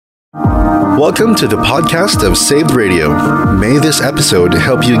Welcome to the podcast of Saved Radio. May this episode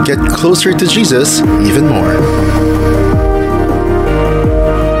help you get closer to Jesus even more.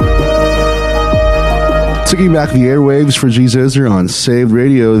 Taking back the airwaves for Jesus, you're on Saved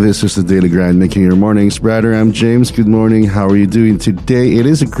Radio. This is the Daily Grind, making your mornings brighter. I'm James. Good morning. How are you doing today? It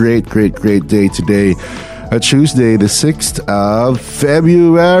is a great day today. A Tuesday, the 6th of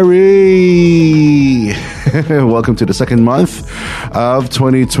February. Welcome to the second month of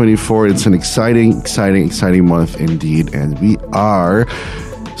 2024. It's an exciting month indeed. And we are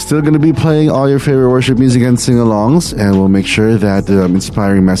still going to be playing all your favorite worship music and sing-alongs. And we'll make sure that the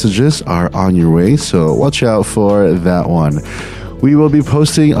inspiring messages are on your way. So watch out for that one. We will be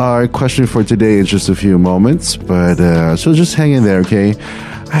posting our question for today in just a few moments. But so just hang in there, okay?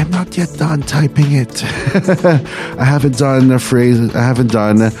 I'm not yet done typing it. I haven't done the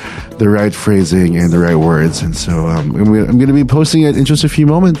right phrasing and the right words. And so I'm going to be posting it in just a few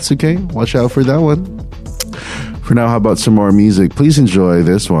moments, okay? Watch out for that one. For now, how about some more music? Please enjoy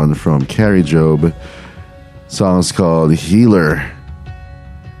this one from Carrie Job. Song's called Healer.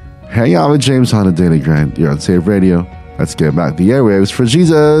 Hang out with James on the Daily Grind. You're on Save Radio. Let's get back the airwaves for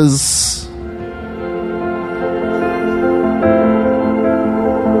Jesus.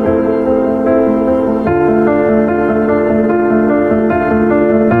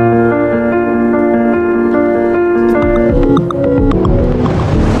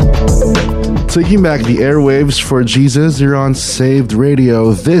 Taking back the airwaves for Jesus, you're on Saved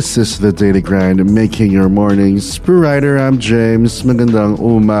Radio. This is the Daily Grind, making your mornings brighter. I'm James. Magandang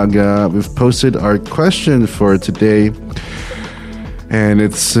umaga. We've posted our question for today, and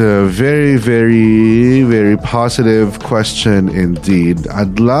it's a very positive question indeed.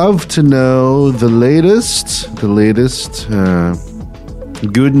 I'd love to know the latest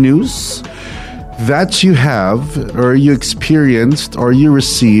good news that you have or you experienced or you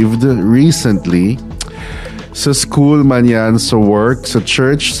received recently sa school man yan, sa work, sa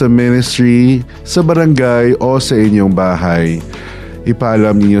church, sa ministry, sa barangay o sa inyong bahay.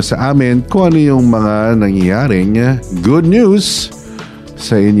 Ipaalam niyo sa amin kung ano yung mga nangyayaring good news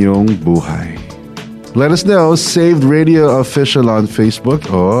sa inyong buhay. Let us know. Saved Radio Official on Facebook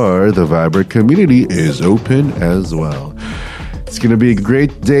or the Viber community is open as well. It's going to be a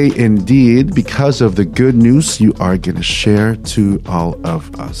great day indeed because of the good news you are going to share to all of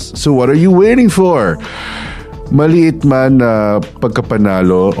us. So what are you waiting for? Maliit man na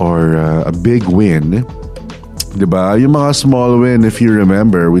pagkapanalo or a big win. Diba? Yung mga small win, if you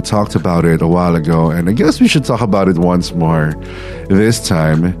remember, we talked about it a while ago, and I guess we should talk about it once more this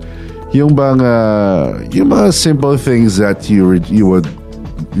time. Yung mga simple things that you would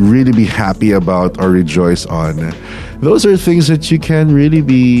really be happy about or rejoice on. Those are things that you can really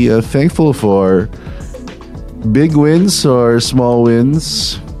be thankful for. Big wins or small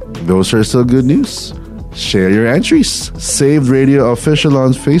wins, those are still good news. Share your entries. Saved Radio Official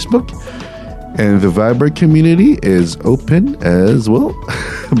on Facebook. And the Viber community is open as well.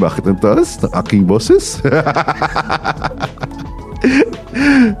 Bakit ang taas ng aking boses?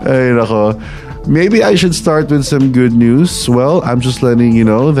 Ay, nako. Maybe I should start with some good news. Well, I'm just letting you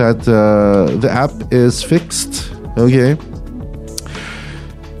know that the app is fixed. Okay.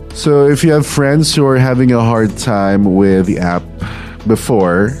 So if you have friends who are having a hard time with the app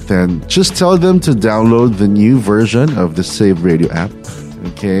before, then just tell them to download the new version of the Save Radio app.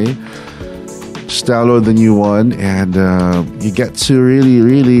 Okay. Just download the new one and you get to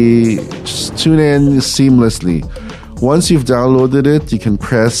really just tune in seamlessly. Once you've downloaded it, you can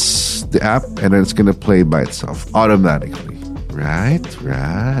press the app and then it's going to play by itself automatically. Right.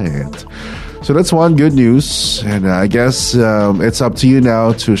 So that's one good news. And I guess it's up to you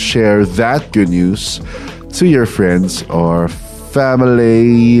now to share that good news to your friends or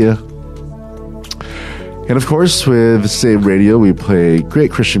family. And of course, with Save Radio, we play great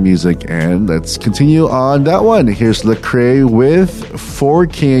Christian music. And let's continue on that one. Here's Lecrae with For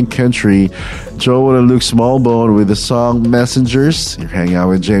King and Country. Joel and Luke Smallbone with the song Messengers. You're hanging out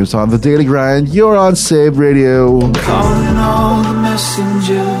with James on the Daily Grind. You're on Save Radio. Calling all the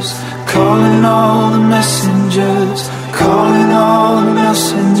messengers. Calling all the messengers. Calling all the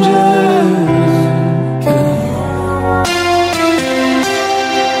messengers.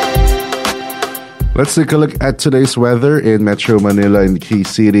 Let's take a look at today's weather in Metro Manila and the key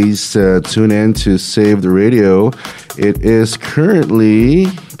cities. Tune in to Save the Radio. It is currently,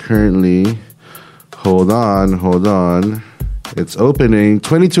 hold on. It's opening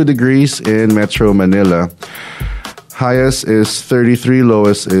 22 degrees in Metro Manila. Highest is 33,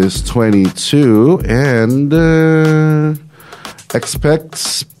 lowest is 22, and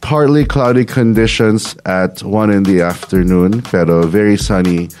expects partly cloudy conditions at 1 in the afternoon, pero very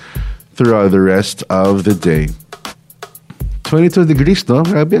sunny throughout the rest of the day. 22 degrees, no?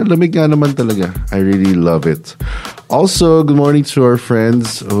 Grabe, ang lamig nga naman talaga. I really love it. Also, good morning to our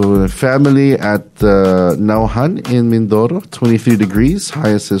friends, family at Nauhan in Mindoro. 23 degrees,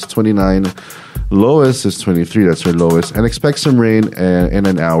 highest is 29, lowest is 23, that's our lowest. And expect some rain in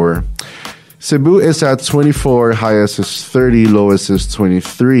an hour. Cebu is at 24, highest is 30, lowest is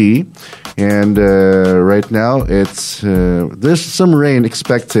 23. And right now, there's some rain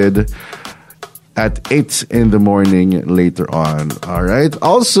expected at 8 in the morning later on. All right.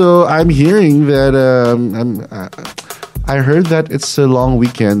 Also, I'm hearing that I heard that it's a long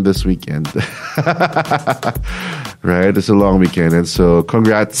weekend this weekend. Right? It's a long weekend. And so,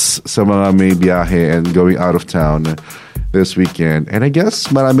 congrats sa mga may biyahe and going out of town this weekend. And I guess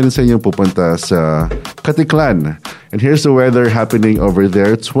marami rin sa inyong pupunta sa Katiklan. And here's the weather happening over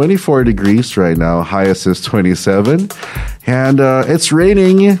there. 24 degrees right now. Highest is 27. And it's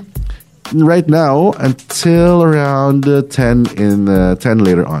raining right now until around 10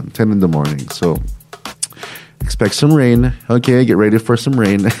 later on, 10 in the morning. So expect some rain. Okay, get ready for some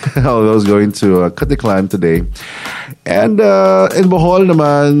rain. All those going to Katiklan today. And in Bohol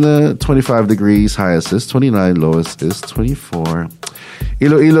naman, 25 degrees, highest is 29, lowest is 24.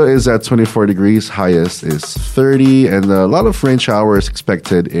 Iloilo is at 24 degrees, highest is 30, and a lot of rain showers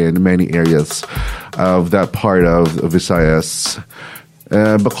expected in many areas of that part of Visayas.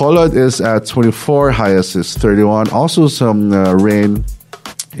 Bacolod is at 24, highest is 31. Also some rain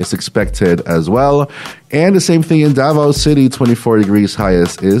is expected as well. And the same thing in Davao City, 24 degrees,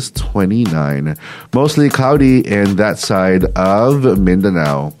 highest is 29. Mostly cloudy in that side of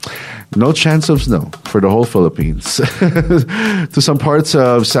Mindanao. No chance of snow for the whole Philippines. To some parts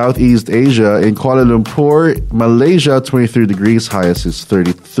of Southeast Asia, in Kuala Lumpur, Malaysia, 23 degrees, highest is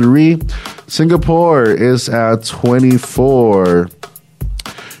 33. Singapore is at 24.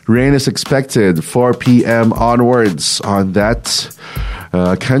 Rain is expected 4 p.m. onwards on that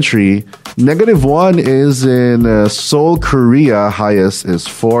country. -1 is in Seoul, Korea. Highest is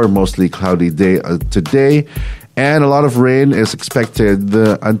 4. Mostly cloudy day today. And a lot of rain is expected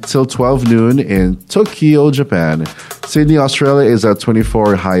until 12 noon in Tokyo, Japan. Sydney, Australia is at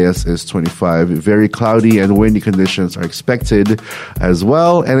 24. Highest is 25. Very cloudy and windy conditions are expected as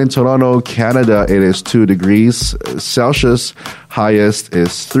well. And in Toronto, Canada, it is 2 degrees Celsius. Highest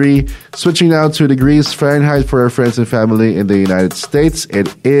is 3. Switching now to degrees Fahrenheit for our friends and family in the United States. It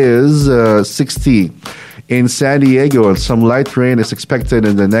is 60. In San Diego, some light rain is expected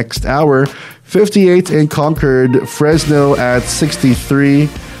in the next hour. 58 in Concord, Fresno at 63.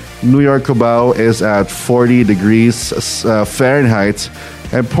 New York Cubao is at 40 degrees Fahrenheit.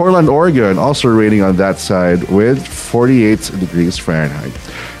 And Portland, Oregon, also raining on that side with 48 degrees Fahrenheit.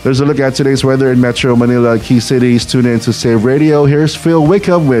 There's a look at today's weather in Metro Manila, key cities. Tune in to Save Radio. Here's Phil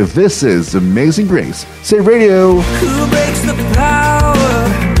Wickham with This Is Amazing Grace. Save Radio. Who breaks the power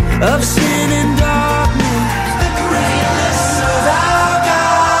of sin and darkness? The greatness of our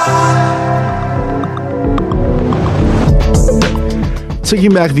God.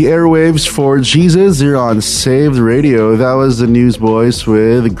 Taking back the airwaves for Jesus, you're on Saved Radio. That was the Newsboys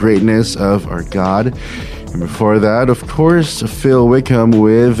with the greatness of our God. And before that, of course, Phil Wickham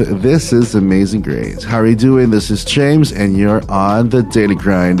with This Is Amazing Grace. How are you doing? This is James, and you're on the Daily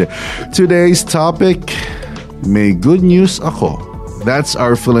Grind. Today's topic, May Good News Ako. That's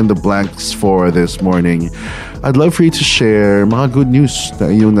our fill in the blanks for this morning. I'd love for you to share mga good news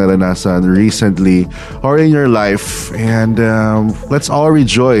na iyong naranasan recently or in your life. And let's all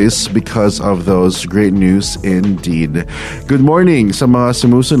rejoice because of those great news indeed. Good morning sa mga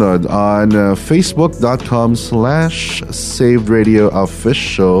sumusunod on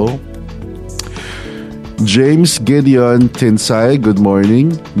facebook.com/savedradioofficial. James Gideon Tinsay, good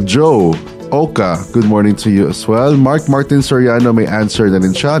morning. Joe Oka, good morning to you as well. Mark Martin Soriano may answer na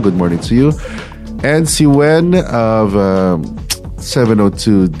rin siya. Good morning to you. And si Wen of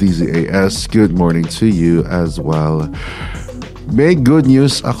 702 DZAS, good morning to you as well. May good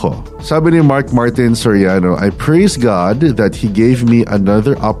news ako. Sabi ni Mark Martin Soriano, I praise God that He gave me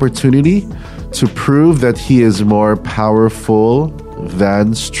another opportunity to prove that He is more powerful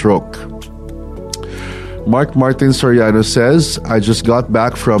than stroke. Mark Martin Soriano says, I just got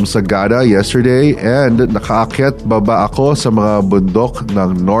back from Sagada yesterday and nakaakyat baba ako sa mga bundok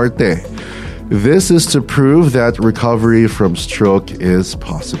ng Norte. This is to prove that recovery from stroke is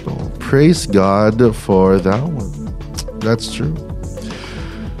possible. Praise God for that one. That's true.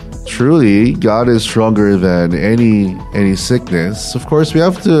 Truly, God is stronger than any sickness. Of course, we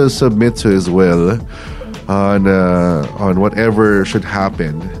have to submit to His will on whatever should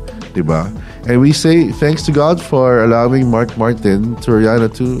happen, diba? And we say thanks to God for allowing Mark Martin Toriano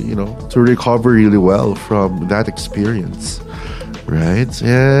to recover really well from that experience. Right?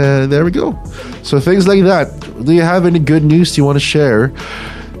 And there we go. So things like that. Do you have any good news you want to share?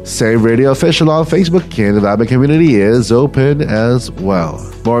 Save Radio Official on Facebook, and the Vibe community is open as well.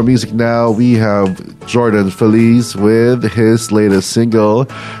 More music now. We have Jordan Feliz with his latest single.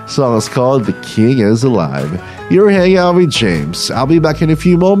 The song is called The King is Alive. You're hanging out with James. I'll be back in a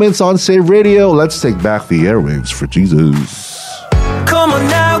few moments on Save Radio. Let's take back the airwaves for Jesus. Come on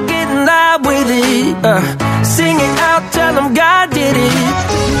now, get in line with it. Sing it out, tell them God did it.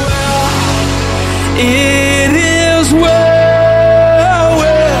 It is well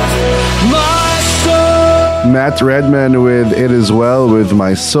with my soul. Matt Redman with It Is Well With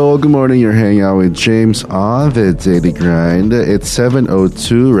My Soul. Good morning, you're hanging out with James on the Daily Grind. It's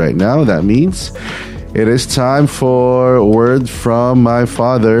 7:02 right now. That means it is time for a word from my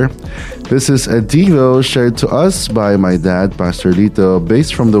father. This is a devo shared to us by my dad, Pastor Lito,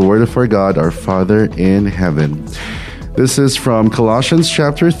 based from the word of our God, our Father in heaven. This is from Colossians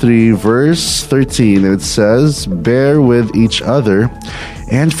chapter 3, verse 13. It says, "Bear with each other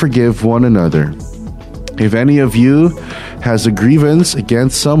and forgive one another. If any of you has a grievance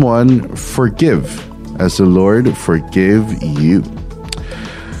against someone, forgive, as the Lord forgave you."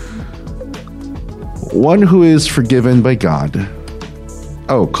 One who is forgiven by God.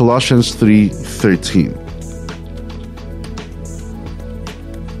 Colossians 3:13.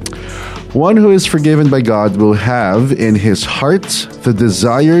 One who is forgiven by God will have in his heart the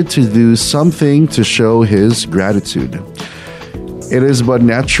desire to do something to show his gratitude. It is but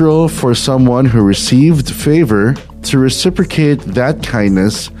natural for someone who received favor to reciprocate that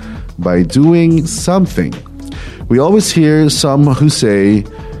kindness by doing something. We always hear some who say,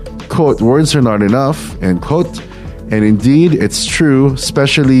 quote, "Words are not enough," end quote. And indeed, it's true,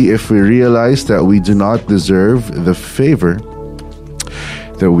 especially if we realize that we do not deserve the favor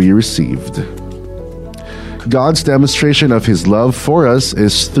that we received. God's demonstration of His love for us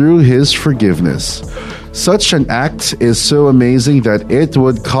is through His forgiveness. Such an act is so amazing that it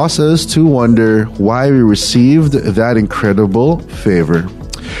would cause us to wonder why we received that incredible favor.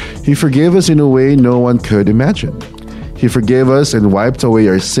 He forgave us in a way no one could imagine. He forgave us and wiped away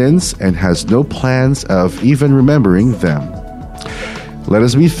our sins and has no plans of even remembering them. Let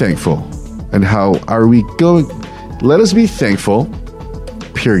us be thankful. And how are we going? Let us be thankful,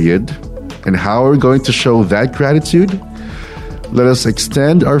 period. And how are we going to show that gratitude? Let us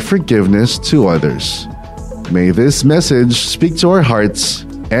extend our forgiveness to others. May this message speak to our hearts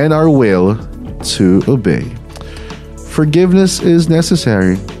and our will to obey. Forgiveness is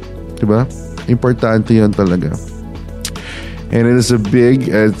necessary. Diba? Importante yun talaga. And it's a big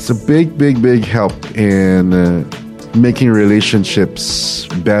help in making relationships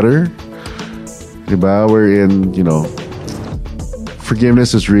better. Diba? Wherein,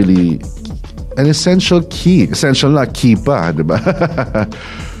 forgiveness is really an essential key. Essential na key pa, diba?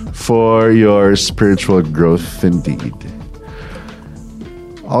 For your spiritual growth indeed.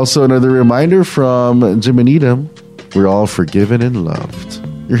 Also, another reminder from Jim and Edom, we're all forgiven and loved.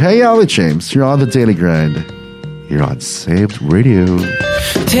 You're hanging out with James. You're on the Daily Grind. You're on Saved Radio.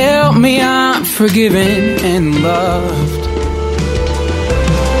 Tell me I'm forgiven and loved.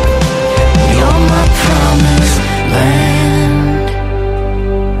 You're my promised land.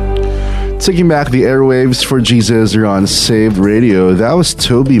 Taking back the airwaves for Jesus, you're on Saved Radio. That was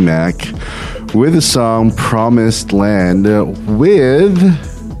Toby Mac with the song Promised Land with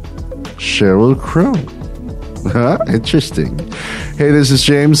Sheryl Crow. Interesting. Hey, this is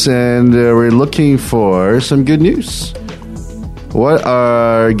James, and we're looking for some good news. What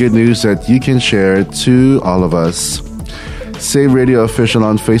are good news that you can share to all of us? Save Radio Official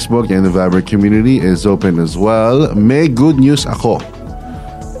on Facebook, and the Viber community is open as well. May good news ako.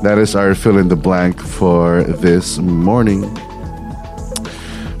 That is our fill in the blank for this morning.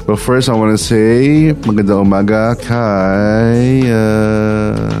 But first, I want to say magandang umaga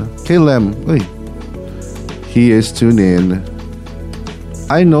kay Lem. Uy. He is tuned in.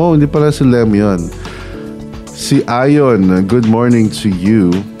 I know, hindi pala si Lem yun. Si Ayon, good morning to you.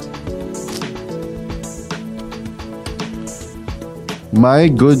 May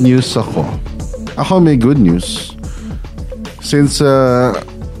good news ako. Ako may good news. Since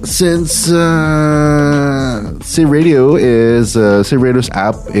Save Radio's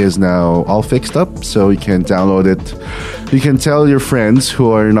app is now all fixed up, so you can download it. You can tell your friends who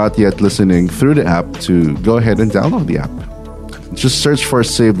are not yet listening through the app to go ahead and download the app. Just search for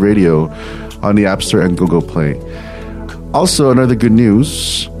Save Radio on the App Store and Google Play. Also, another good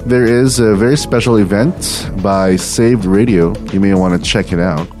news, there is a very special event by Saved Radio. You may want to check it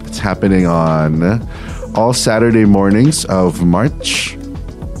out. It's happening on all Saturday mornings of March.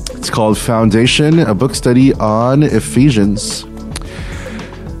 It's called Foundation, a book study on Ephesians.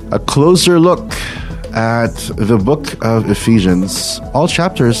 A closer look at the book of Ephesians. All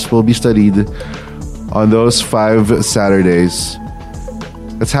chapters will be studied on those 5 Saturdays.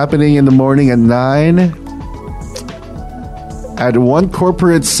 It's happening in the morning at 9 at One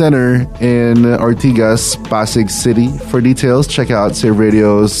Corporate Center in Ortigas, Pasig City. For details, check out Save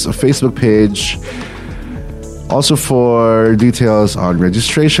Radio's Facebook page. Also for details on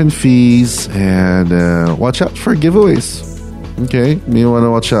registration fees, and watch out for giveaways. Okay, you want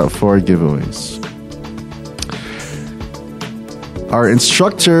to watch out for giveaways. Our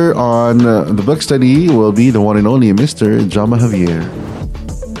instructor on the book study will be the one and only Mr. Jama Javier.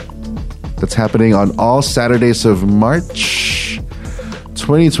 That's happening on all Saturdays of March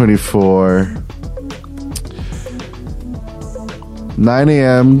 2024, 9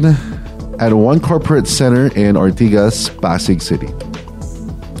 a.m. at One Corporate Center in Ortigas, Pasig City.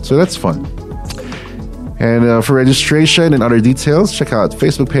 So that's fun. And for registration and other details, check out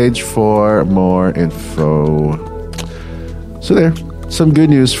Facebook page for more info. So there, some good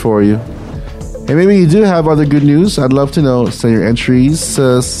news for you. And maybe you do have other good news. I'd love to know. Send your entries.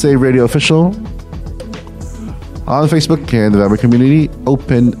 Save Radio Official on Facebook, and the Viber community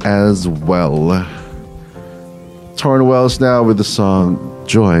open as well. Torn Wells now with the song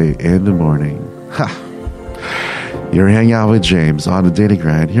Joy in the Morning. Ha! You're hanging out with James on the Daily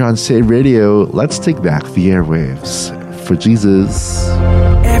Grind here on Save Radio. Let's take back the airwaves for Jesus.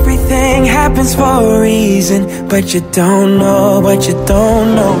 Everything happens for a reason, but you don't know what you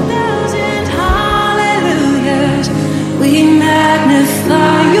don't know. Thousand hallelujahs, we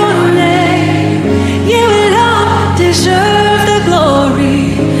magnify your name. You alone deserve the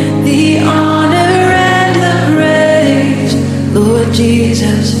glory, the honor and the praise. Lord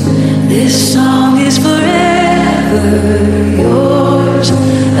Jesus, this song is forever yours.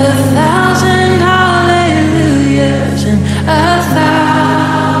 1,000 hallelujahs and 1,000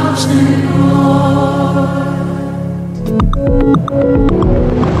 more.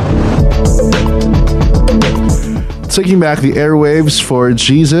 Taking back the airwaves for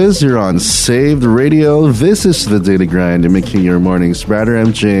Jesus, you're on Saved Radio. This is the Daily Grind, making your mornings brighter.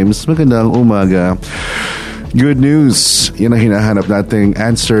 I'm James. Magandang umaga. Good news. Yan ang hinahanap nating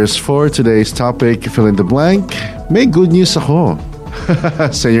answers for today's topic. Fill in the blank. May good news ako.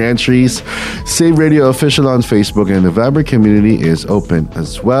 Send your entries. Save Radio Official on Facebook, and the Viber community is open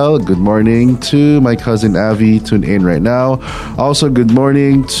as well. Good morning to my cousin Avi, tuned in right now. Also, good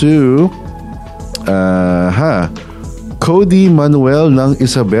morning to Cody Manuel ng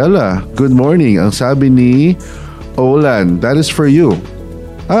Isabela. Good morning. Ang sabi ni Olan, that is for you.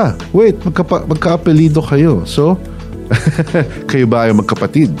 Wait, magka-apelido kayo. So, kayo ba ay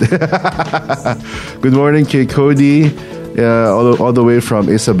magkapatid? Good morning kay Cody, all the way from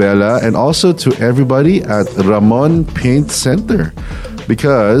Isabela, and also to everybody at Ramon Paint Center.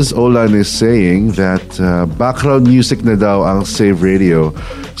 Because Olan is saying that background music na daw ang Save Radio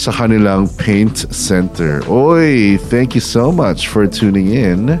sa kanilang Paint Center. Oy, thank you so much for tuning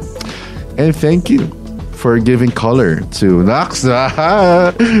in. And thank you for giving color to Nox.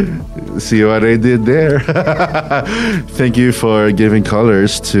 See what I did there? Thank you for giving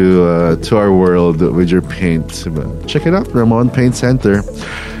colors to our world with your paint. Check it out, Ramon Paint Center.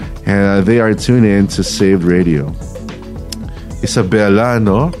 And they are tuned in to Saved Radio. Isabela,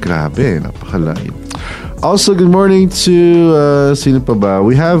 no? Grabe, napakalayo. Also, good morning to sino pa ba?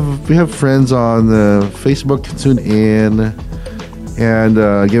 We have friends on Facebook tuned in and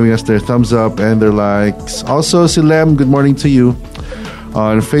giving us their thumbs up and their likes. Also, si Lem, good morning to you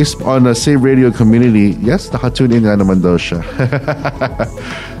on Facebook, on the Save Radio community. Yes, naka-tune in nga naman daw siya.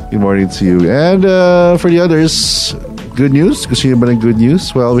 Good morning to you. And for the others, good news. Gusto niyo ba ng good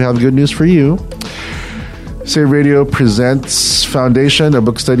news? Well, we have good news for you. Save Radio presents Foundation, a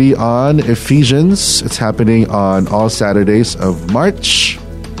book study on Ephesians. It's happening on all Saturdays of March,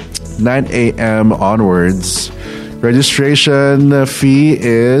 9 a.m. onwards. Registration fee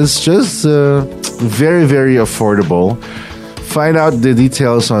is just very, very affordable. Find out the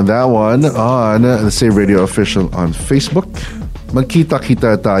details on that one on the Save Radio Official on Facebook.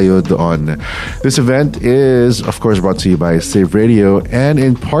 Magkita-kita tayo doon. This event is, of course, brought to you by Save Radio and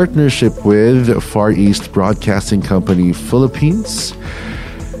in partnership with Far East Broadcasting Company Philippines.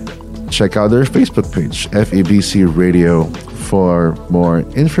 Check out their Facebook page, FEBC Radio, for more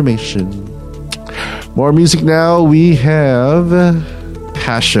information. More music now. We have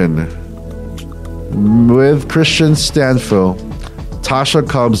Passion with Christian Stanfill, Tasha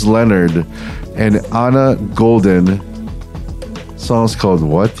Cobbs Leonard, and Anna Golden. Song's called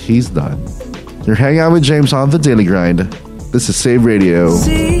What He's Done. You're hanging out with James on the Daily Grind. This is Save Radio.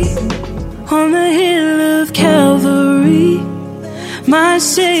 See, on the hill of Calvary, my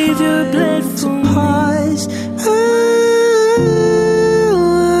Savior bled for us.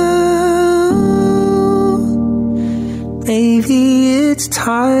 Maybe it's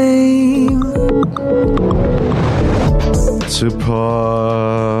time to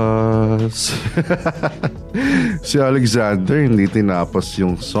pause. Si Alexander, hindi tinapos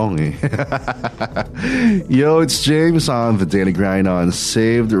yung song eh. Yo, it's James on the Daily Grind on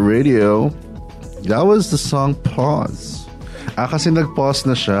Saved Radio. That was the song Pause. Kasi nag-pause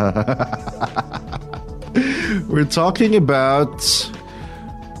na siya. We're talking about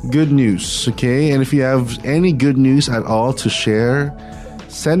good news, okay? And if you have any good news at all to share,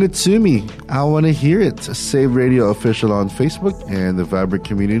 send it to me. I want to hear it. Save Radio Official on Facebook, and the Viber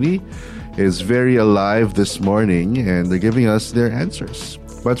community is very alive this morning, and they're giving us their answers.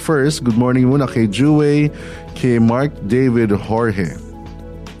 But first, good morning muna kay Juway, kay Mark David Jorge.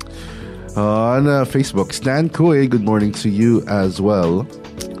 On Facebook, Stan Kuy, good morning to you as well.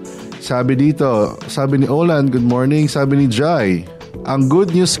 Sabi dito, sabi ni Olan, good morning. Sabi ni Jai, ang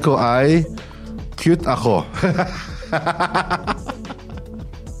good news ko ay cute ako.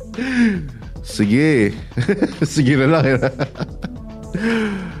 Sige. Sige na lang.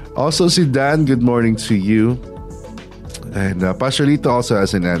 Also si Dan, good morning to you. And Pashalito also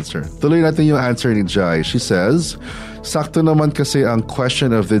has an answer. Tuloy natin yung answer ni Jai. She says, sakto naman kasi ang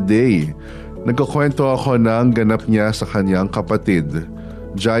question of the day. Nagkukwento ako ng ganap niya sa kanyang kapatid.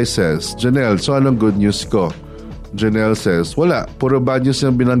 Jai says, Janelle, so anong good news ko? Janelle says, wala. Puro bad news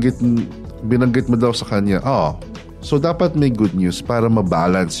yung binanggit mo daw sa kanya. Oh, so dapat may good news para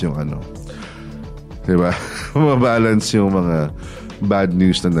mabalance yung ano. Diba? Mabalance yung mga bad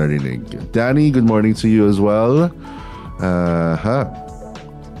news na narinig. Danny, good morning to you as well.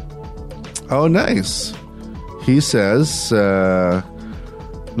 Oh, nice. He says, good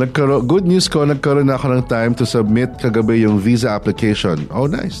news ko, nagkaroon na ako ng time to submit kagabi yung visa application. Oh,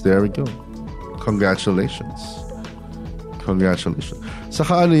 nice. There we go. Congratulations.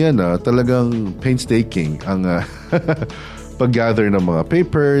 Saka ano yan, talagang painstaking ang pag-gather ng mga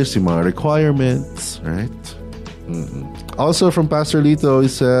papers, yung mga requirements, right? Mm-mm. Also from Pastor Lito, he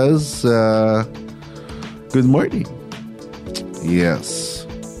says, good morning. Yes.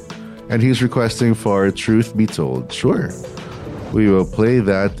 And he's requesting for Truth Be Told. Sure. We will play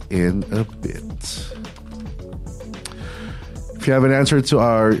that in a bit. If you have an answer to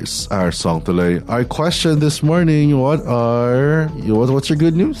our song today, our question this morning, what's your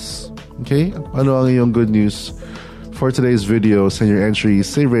good news? Okay? Ano ang iyong good news for today's video? Send your entry,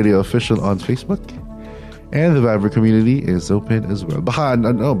 Save Radio Official on Facebook. And the Viber community is open as well. Baka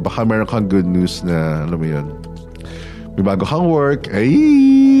meron kang good news na, alam mo yun, may bago kang work,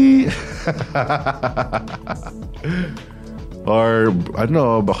 ay! Or,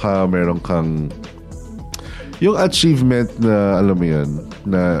 baka meron kang yung achievement na, alam mo yun,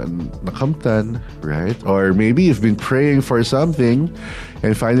 na nakamtan, right? Or maybe you've been praying for something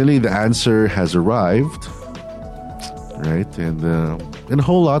and finally the answer has arrived, right? And a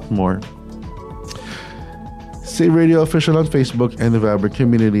whole lot more. Save Radio Official on Facebook and the Viber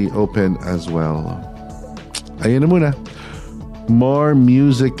community open as well. Ayun na muna. More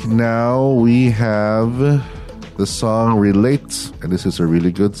music now. We have the song Relate, and this is a really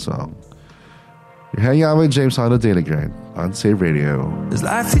good song. You're hanging out with James on the Daily Grind on Save Radio. Does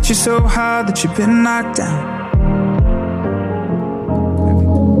life hit you so hard that you've been knocked down?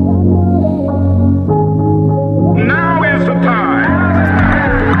 Now is the time.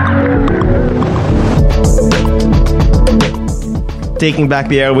 Taking back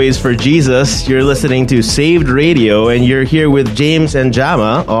the airways for Jesus, you're listening to Saved Radio, and you're here with James and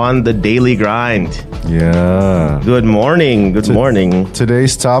Jama on the Daily Grind. Yeah. Good morning. Good morning.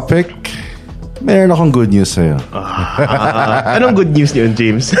 Today's topic, meron akong good news sa'yo. Anong good news yun,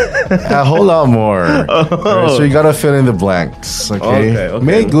 James? A whole lot more. Right, so you gotta fill in the blanks, okay? Okay.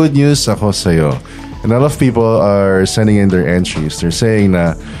 May good news ako sa'yo. And a lot of people are sending in their entries. They're saying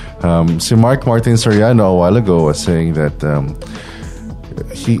na si Mark Martin Soriano a while ago was saying that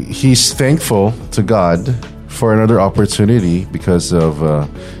he's thankful to God for another opportunity because of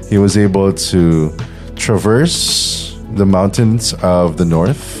he was able to traverse the mountains of the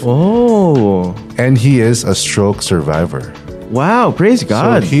north. Oh. And he is a stroke survivor. Wow, praise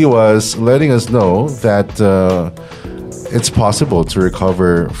God. So he was letting us know that it's possible to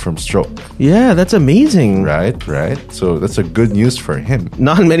recover from stroke. Yeah, that's amazing. Right. So that's a good news for him.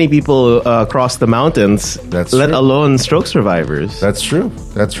 Not many people cross the mountains, That's let true. alone stroke survivors. That's true.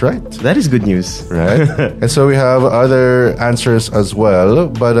 That's right. That is good news. Right. And so we have other answers as well.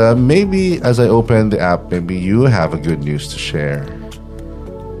 But maybe as I open the app, maybe you have a good news to share.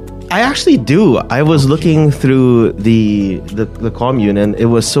 I actually do. I was looking through the commune, and it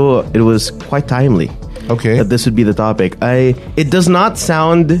was quite timely Okay. that this would be the topic. It does not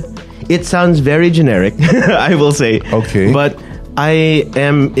sound. It sounds very generic, I will say. Okay. But I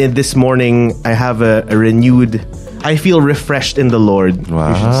am this morning. I have a renewed. I feel refreshed in the Lord.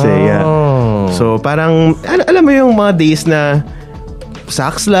 You should say, yeah. So parang alam mo yung mga days na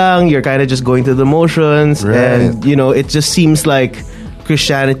saks lang. You're kind of just going through the motions, Right. and it just seems like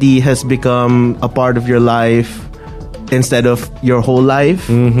Christianity has become a part of your life instead of your whole life.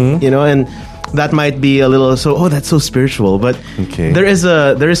 And that might be a little that's so spiritual, but Okay. there is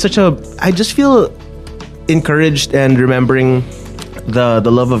such a I just feel encouraged and remembering the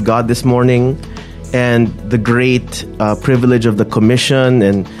love of God this morning and the great privilege of the commission,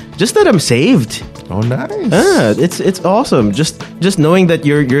 and just that I'm saved. Oh, nice. It's awesome. Just knowing that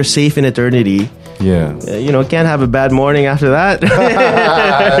you're safe in eternity. Yeah. Can't have a bad morning after that.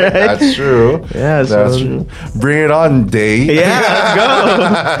 That's true. Yeah, That's so- true. Bring it on, day.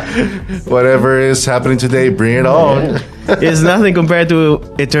 Yeah, let's Whatever is happening today, bring it on. go. It's nothing compared to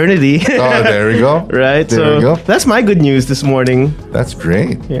eternity. Oh, there we go. Right? There we go. That's my good news this morning. That's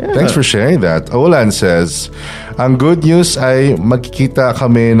great. Yeah. Thanks for sharing that. Olan says, ang good news ay magkikita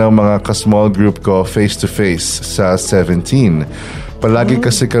kami ng mga ka-small group ko face-to-face sa 17. Palagi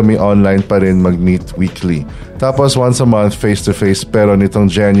kasi kami online pa rin mag-meet weekly. Tapos once a month face-to-face, pero nitong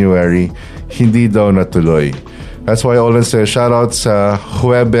January, hindi daw natuloy. That's why Olan says, shoutout sa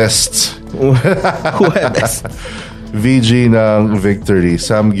Huwebest. Huwebes. VG ng Victory,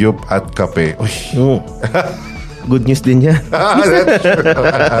 Samgyup at Kape. Uy. Good news din yan. That's true.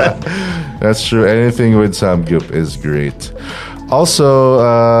 That's true. Anything with Samgyup is great. Also,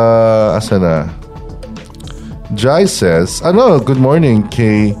 asa na? Jai says, good morning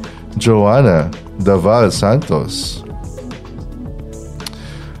kay Joanna Daval Santos.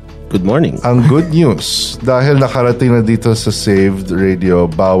 Good morning. Ang good news, dahil nakarating na dito sa Saved Radio,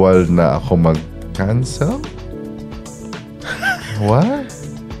 bawal na ako mag-cancel? What?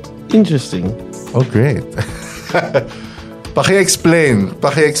 Interesting. Oh, great. Paki-explain.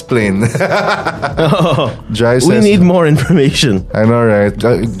 Jai says, We need more information. I know, right?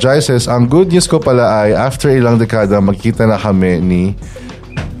 Jai says, ang good news ko pala ay after ilang dekada, magkikita na kami ni...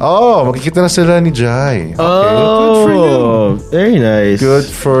 Oh, magkikita na sila ni Jai. Okay, good for you. Very nice. Good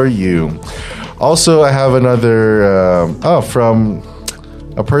for you. Also, I have another... from...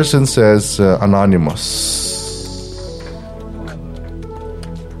 A person says, Anonymous.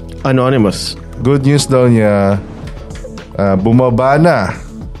 Anonymous. Good news daw niya, bumaba na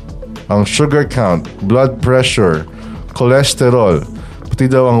ang sugar count, blood pressure, cholesterol, pati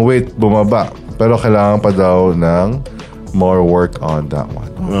daw ang weight bumaba. Pero kailangan pa daw ng more work on that one.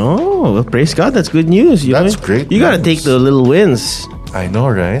 Oh, well, praise God. That's good news. That's great You got to news. take the little wins. I know,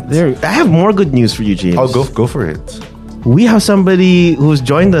 right? I have more good news for you, James. I'll go for it. We have somebody who's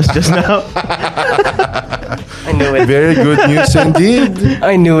joined us just now. I knew it. Very good news indeed.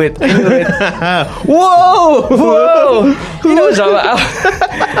 I knew it. Whoa! Whoa! So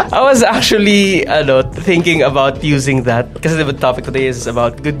I was actually thinking about using that because the topic today is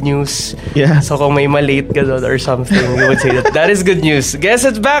about good news. Yeah. So kung may malate ka doon or something, you would say that is good news. Guess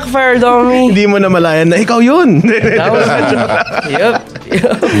it's backfired on me. Hindi mo na malayan na ikaw yun. That was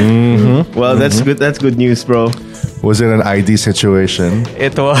Yep. Well, that's good. That's good news, bro. Was it an ID situation?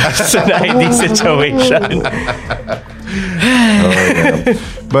 It was an ID situation.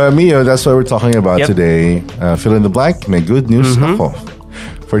 But Mio, that's what we're talking about Yep. today. Fill in the blank. May good news ako.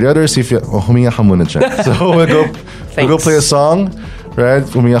 For the others, if you... huminga ka muna dyan. So we'll go Thanks. play a song. Right?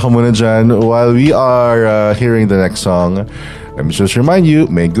 Huminga ka muna dyan. While we are hearing the next song, let me just remind you,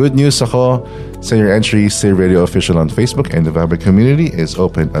 may good news ako. Send your entry, Save Radio Official on Facebook, and the Viber community is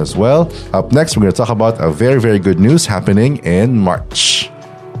open as well. Up next, we're going to talk about a very, very good news happening in March.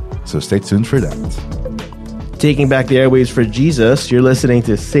 So stay tuned for that. Taking back the airwaves for Jesus, you're listening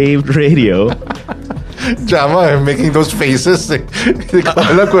to Saved Radio. Jama, I'm making those faces. Hindi ko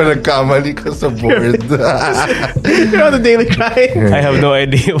alam kung nagkamali ka sa board. You're on the Daily Grind. I have no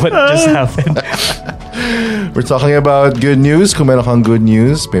idea what just happened. We're talking about good news. Kung meron kang good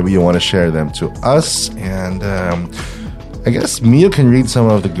news, maybe you want to share them to us. And I guess Mio can read some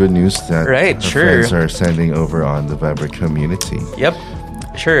of the good news that Right, her sure. friends are sending over on the Viber community. Yep.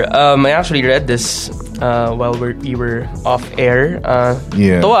 Sure. I actually read this while we were off air.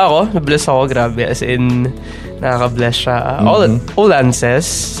 Yeah. Tawa ako, nabless ako, grabe. As in, nakaka-bless siya. Olan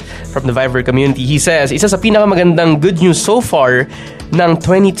says, from the Viber community, he says, isa sa pinakamagandang good news so far ng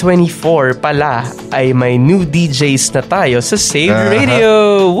 2024 pala ay may new DJs na tayo sa Save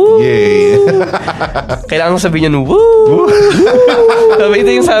Radio. Woo! Yay. Kailangan ko sabihin yun, woo! Ito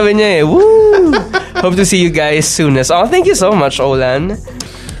yung sabi niya eh, woo! Hope to see you guys soon. Oh, thank you so much, Olan.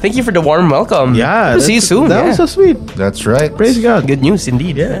 Thank you for the warm welcome. Yeah. Hope to see you soon. That was so sweet. That's right. Praise God. Good news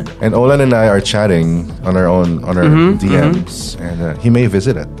indeed, yeah. And Olan and I are chatting on our DMs, and he may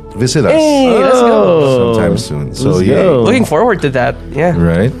visit us. Hey, let's go. Sometime soon. So Let's yeah. go. Looking forward to that. Yeah.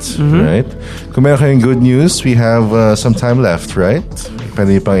 Right, right. Kung meron kayong good news, we have some time left, right?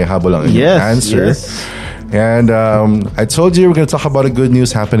 Pwede pang ihabol ang inyong answer. Yes. And I told you we're going to talk about a good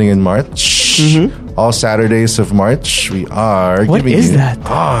news happening in March. All Saturdays of March, we are What giving is you that?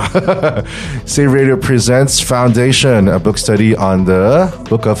 Save Radio presents Foundation, a book study on the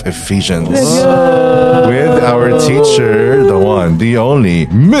book of Ephesians. With our teacher, the one, the only,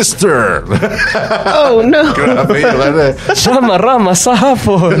 Mr. Oh no. Grabe yun. Sama rama sa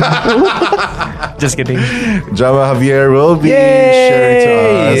hapon. Just kidding. Jama Javier will be sharing to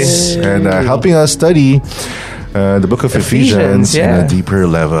us and helping us study the book of Ephesians yeah. in a deeper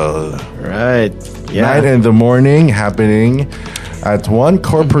level. Right. Yeah. 9 in the morning, happening at one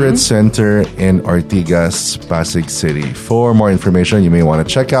corporate center in Ortigas, Pasig City. For more information, you may want to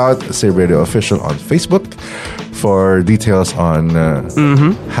check out Save Radio Official on Facebook for details on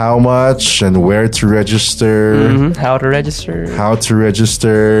how much and where to register, How to register. how to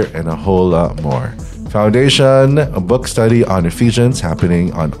register, and a whole lot more. Foundation, a book study on Ephesians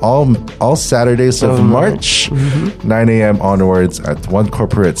happening on all Saturdays of March, 9 a.m. onwards at One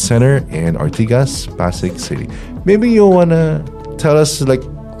Corporate Center in Ortigas, Pasig City. Maybe you want to tell us like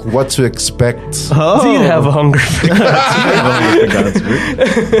what to expect. Do you have a hunger for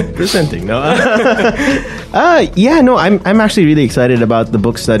Presenting, no? I'm actually really excited about the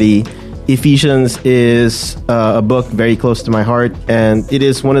book study. Ephesians is a book very close to my heart, and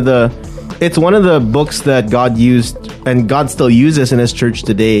it's one of the books that God used and God still uses in His church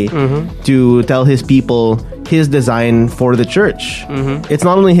today to tell His people His design for the church. It's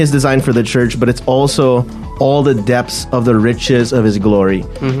not only His design for the church, but it's also all the depths of the riches of His glory.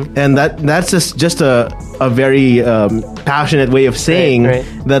 And that's just a very passionate way of saying Right.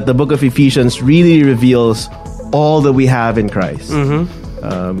 that the book of Ephesians really reveals all that we have in Christ.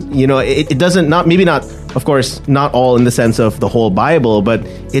 It doesn't, not of course, not all in the sense of the whole Bible, but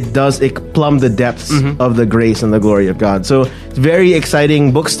it plumb the depths of the grace and the glory of God. So it's very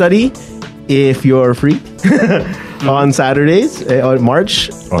exciting book study if you're free on Saturdays on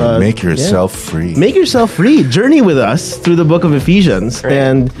March. Or make yourself free. Make yourself free. Journey with us through the book of Ephesians.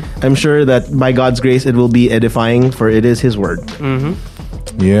 And I'm sure that by God's grace, it will be edifying, for it is His word.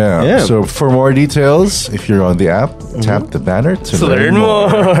 Yeah. So for more details, if you're on the app, tap the banner to learn more.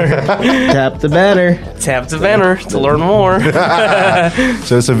 Tap the banner. Tap the banner to learn more.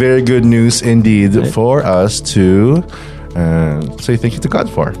 So it's a very good news indeed for us to say thank you to God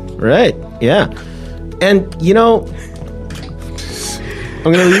for. Right. Yeah. And, I'm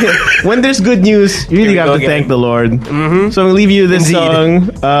going to leave it. When there's good news, you really Here we have go to again. thank the Lord. So I'm going to leave you this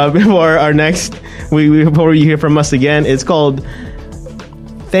Indeed. song before our next, before you hear from us again. It's called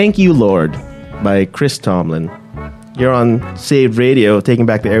Thank You, Lord by Chris Tomlin. You're on Saved Radio, taking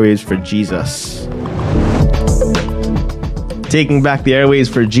back the airwaves for Jesus. Taking back the airwaves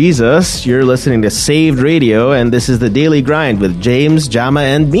for Jesus, you're listening to Saved Radio, and this is the Daily Grind with James, Jama,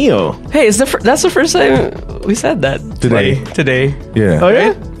 and Mio. Hey, that's the first time we said that today. Yeah. Oh,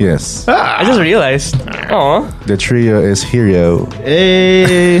 yeah? Yes. I just realized. Aw. The trio is Hero.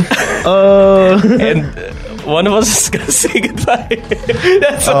 Hey. And one of us is gonna say goodbye.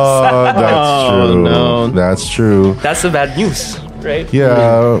 That's so sad. That's true. no. That's true. That's the bad news, right?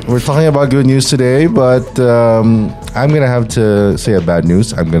 Yeah, we're talking about good news today, but I'm going to have to say a bad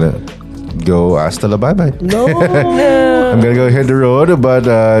news. I'm going to go hasta la bye-bye. No. I'm going to go hit the road, but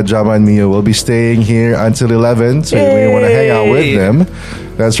Jama and Mia will be staying here until 11, so you may want to hang out with Yay. them.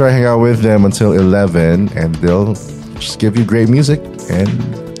 That's right, hang out with them until 11, and they'll just give you great music and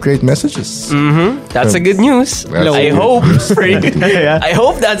great messages. That's a good news. That's I good hope news. for you. I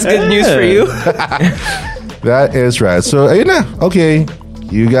hope that's good news for you. That is right. So, ayun na. Okay,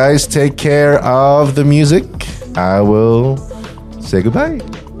 you guys take care of the music. I will say goodbye.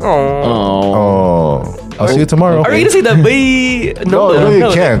 Aww. Oh. I'll see you tomorrow. Are we gonna say that? Bye. No,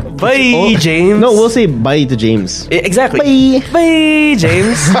 you can't. Bye, James. No, we'll say bye to James. Exactly. Bye,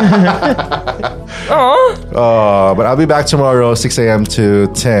 James. Aww. But I'll be back tomorrow, 6 a.m. to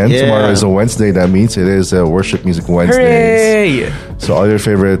 10. Yeah. Tomorrow is a Wednesday. That means it is Worship Music Wednesdays. Hooray. So all your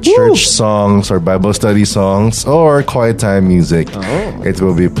favorite church songs or Bible study songs or quiet time music, it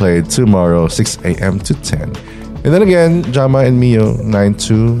will be played tomorrow, 6 a.m. to 10. And then again, Jama and Mio, 9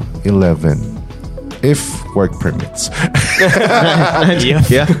 to 11. If work permits.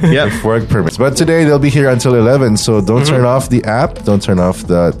 Yeah. If work permits. But today they'll be here until 11. So don't turn off the app. Don't turn off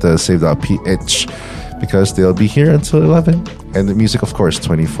the save.ph because they'll be here until 11. And the music, of course,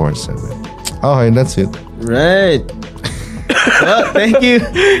 24/7. Oh, and that's it. Right. Well, thank you.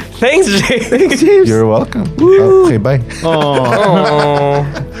 Thanks, James. You're welcome. Okay, bye. Oh.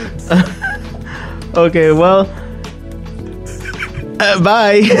 Okay, well.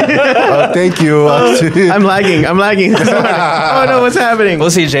 Bye. Thank you. I'm lagging. Oh no, what's happening?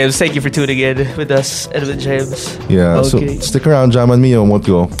 We'll see, James. Thank you for tuning in with us and with James. Yeah, Okay. so stick around, Jam and Mio won't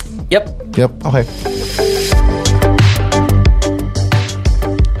go. Yep. Yep, okay.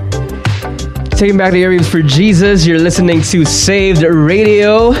 Taking back the airwaves for Jesus. You're listening to Saved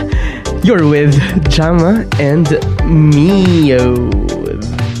Radio. You're with Jama and Mio.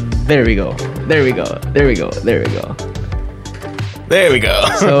 There we go. There we go.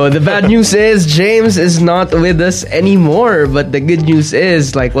 So the bad news is James is not with us anymore. But the good news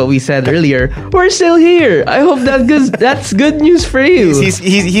is, like what we said earlier, we're still here. I hope that's good news for you.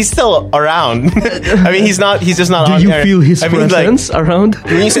 He's still around. I mean, he's just not Do on you air. feel his I mean, presence around?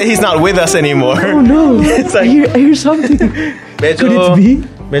 when you say he's not with us anymore. Oh no! It's like, I hear something. medyo, Could it be?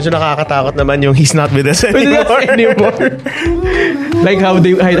 Medyo nakakatakot naman yung he's not with us anymore. Like how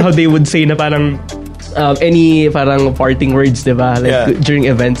they would say na parang any parang parting words, diba? Like Yeah. during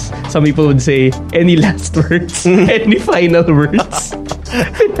events, some people would say any last words, any final words.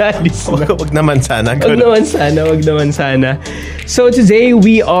 Wag naman sana. Wag naman sana. So today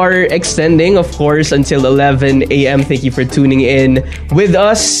we are extending, of course, until 11 a.m. Thank you for tuning in with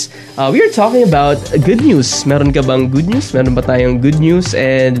us. We are talking about good news. Meron ka bang good news? Meron ba tayong good news?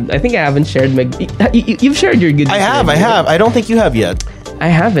 And I think I haven't shared my... You've shared your good news. I have. I don't think you have yet. I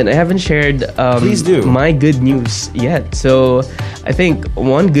haven't shared Please do. my good news yet. So I think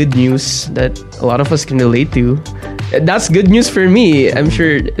one good news that a lot of us can relate to, that's good news for me. I'm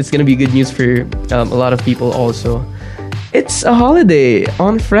sure it's going to be good news for a lot of people also. It's a holiday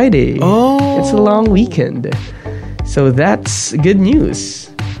on Friday. Oh. It's a long weekend. So that's good news.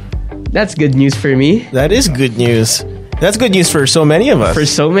 That's good news for me. That is good news. That's good news for so many of us. For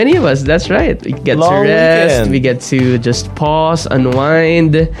so many of us, that's right. We get Long to rest. weekend. We get to just pause,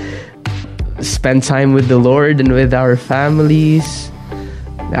 unwind, spend time with the Lord and with our families.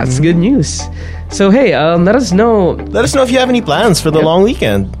 That's good news. So hey, let us know. Let us know if you have any plans for the Yep. long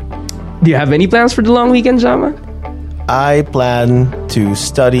weekend. Do you have any plans for the long weekend, Jama? I plan to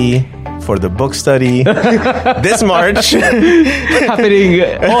study for the book study this March. Happening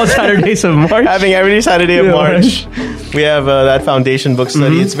all Saturdays of March. Having every Saturday of March. We have that foundation book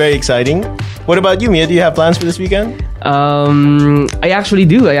study. It's very exciting. What about you, Mia? Do you have plans for this weekend? I actually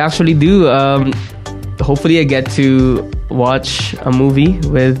do. Hopefully I get to watch a movie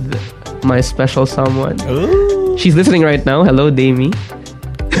with my special someone. Ooh. She's listening right now. Hello, Damie.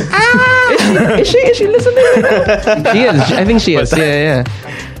 Is she listening right now? She is. I think she is. Yeah.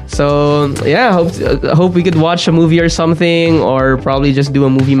 So yeah, hope we could watch a movie or something, or probably just do a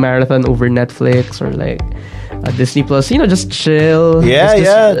movie marathon over Netflix or like Disney Plus. Just chill.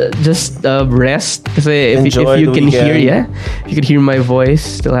 Just rest. Because if you can hear, if you can hear my voice,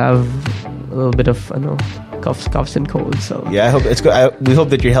 still have a little bit of coughs and colds. So Yeah, I hope it's good. We hope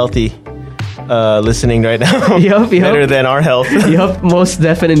that you're healthy. Listening right now. Yup. Better than our health. Yup, most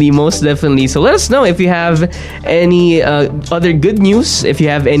definitely. So let us know if you have any other good news, if you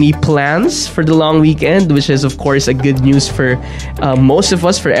have any plans for the long weekend, which is of course a good news for most of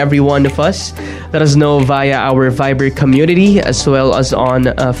us, for every one of us. Let us know via our Viber community as well as on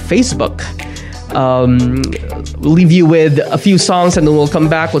Facebook. We'll leave you with a few songs and then we'll come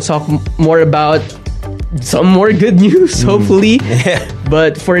back. We'll talk more about some more good news, hopefully.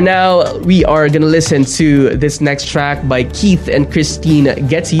 But for now, we are going to listen to this next track by Keith and Christine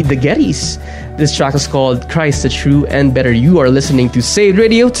Getty, the Gettys. This track is called Christ the True and Better. You are listening to Saved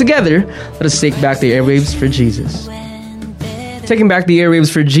Radio. Together, let us take back the airwaves for Jesus. Taking back the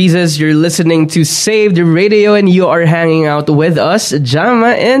airwaves for Jesus, you're listening to Saved Radio and you are hanging out with us,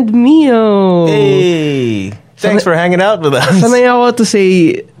 Jama and Mio. Hey, thanks for hanging out with us. Sanay ako to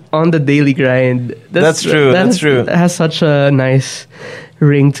say on the daily grind. That's true. That has such a nice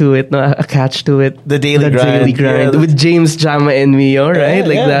ring to it, no, a catch to it. The daily grind. Yeah, with James, Jama, and Mio, right?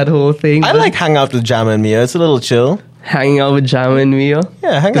 Yeah, yeah. That whole thing. I like hang out with Jama and Mia. It's a little chill. hanging out with Jama and Mio.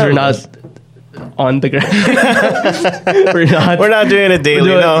 Yeah, hang out we're with not us. on the ground. We're not doing it daily,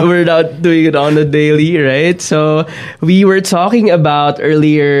 no. We're not doing it on the daily, right? So we were talking about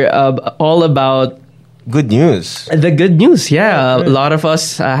earlier all about Good news. the good news. Yeah, a lot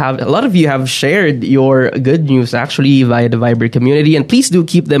of you have shared your good news actually via the Viber community, and please do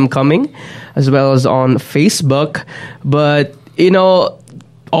keep them coming, as well as on Facebook. But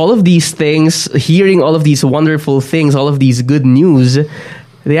all of these things, hearing all of these wonderful things, all of these good news,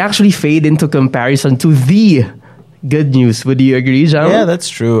 they actually fade into comparison to the good news. Would you agree, Jam? Yeah, that's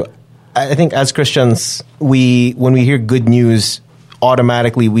true. I think as Christians, when we hear good news,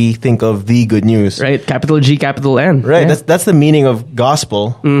 automatically we think of the good news. Right, capital G, capital N. Right, Yeah. that's the meaning of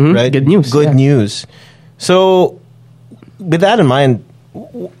gospel, right? Good news, Good yeah. news. So, with that in mind,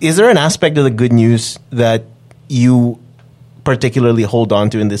 is there an aspect of the good news that you particularly hold on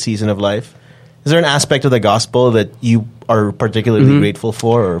to in this season of life? Is there an aspect of the gospel that you are particularly grateful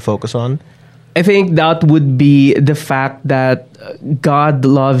for or focus on? I think that would be the fact that God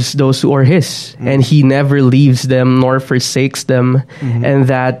loves those who are His, and He never leaves them nor forsakes them, and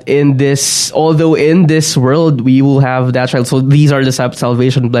that although in this world we will have that trial, so these are the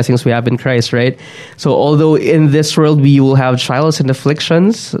salvation blessings we have in Christ, right? So although in this world we will have trials and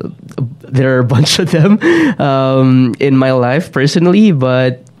afflictions, there are a bunch of them in my life personally,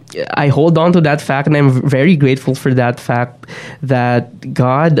 but I hold on to that fact, and I'm very grateful for that fact that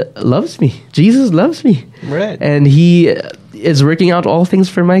God loves me. Jesus loves me. Right. And He is working out all things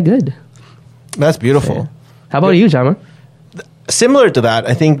for my good. That's beautiful. Yeah. How about you, Jama? Similar to that,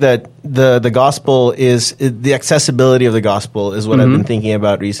 I think that the gospel is the accessibility of the gospel is what I've been thinking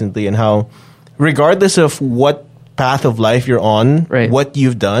about recently, and how regardless of what path of life you're on, Right. what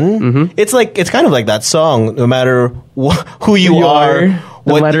you've done, it's kind of like that song. No matter who you are,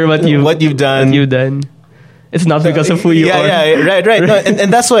 no matter what you've done. It's not because of who you are. Yeah, right. No,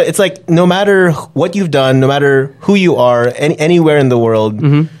 and that's what it's like. No matter what you've done, no matter who you are, anywhere in the world,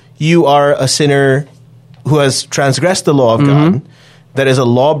 you are a sinner who has transgressed the law of God, that is a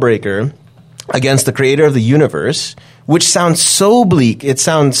lawbreaker against the creator of the universe, which sounds so bleak. It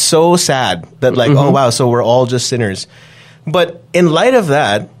sounds so sad that oh wow, so we're all just sinners. But in light of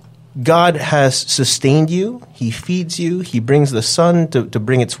that, God has sustained you. He feeds you. He brings the sun to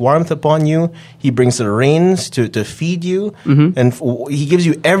bring its warmth upon you. He brings the rains to feed you. And He gives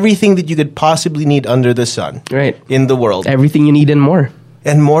you everything that you could possibly need under the sun Right. in the world. Everything you need and more.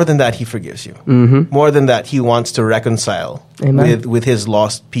 And more than that, He forgives you. More than that, He wants to reconcile Amen. with His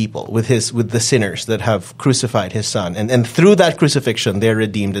lost people, with the sinners that have crucified His Son. And through that crucifixion, they're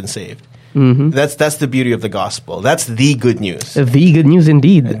redeemed and saved. That's the beauty of the gospel. That's the good news. The good news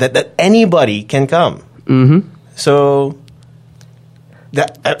indeed. That anybody can come. So,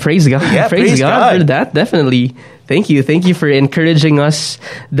 Praise God. Yeah, praise God for that, definitely. Thank you for encouraging us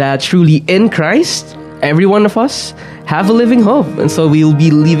that truly in Christ, every one of us have a living hope. And so we'll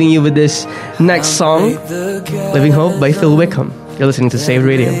be leaving you with this next song, Living Hope by Phil Wickham. You're listening to Saved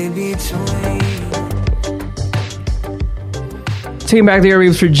Radio. Taking back the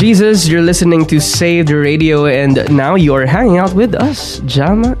airwaves for Jesus, you're listening to Saved Radio, and now you are hanging out with us,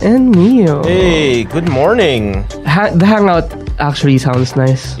 Jama and Mio. hey, good morning. The hangout actually sounds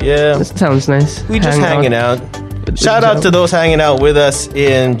nice. Yeah. It sounds nice. We just hanging out. Shout out to those hanging out with us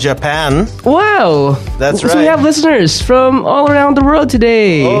in Japan. Wow. That's So we right. have listeners from all around the world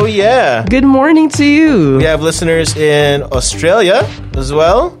today. Oh, yeah. Good morning to you. We have listeners in Australia as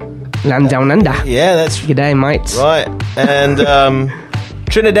well. Landau Nanda. Yeah, that's G'day, mates. right. And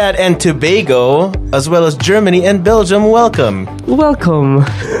Trinidad and Tobago, as well as Germany and Belgium, welcome. Welcome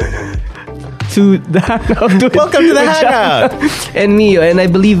to the hangout. Welcome to the hangout. And Mio. And I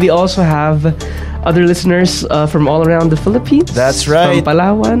believe we also have other listeners from all around the Philippines. That's right. From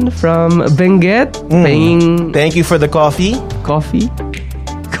Palawan, from Benguet, paying Thank you for the coffee. coffee.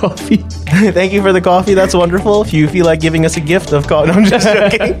 Thank you for the coffee. That's wonderful. If you feel like giving us a gift of coffee, no, I'm just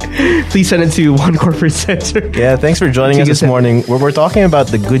joking. Please send it to One Corporate Center. Yeah, thanks for joining us this morning. We're talking about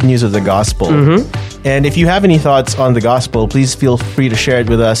the good news of the gospel. And if you have any thoughts on the gospel, please feel free to share it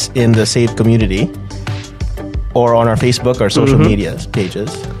with us in the Saved community or on our Facebook or social media pages.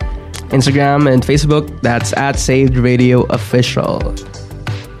 Instagram and Facebook, that's at Saved Radio Official.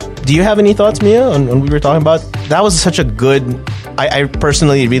 Do you have any thoughts, Mia, on what we were talking about? That was such a good... I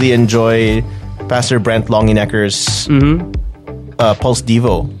personally really enjoy Pastor Brent Longinecker's Pulse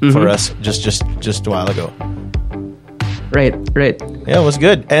Devo for us just a while ago. Right. Yeah, it was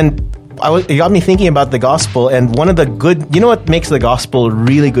good. And it got me thinking about the gospel, and one of the good, you know what makes the gospel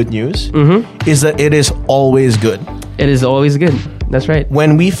really good news? Is that it is always good. It is always good. That's right.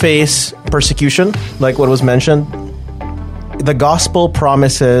 When we face persecution, like what was mentioned, the gospel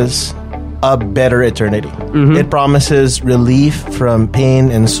promises a better eternity. It promises relief from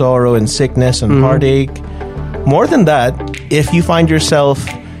pain and sorrow and sickness and heartache. More than that, if you find yourself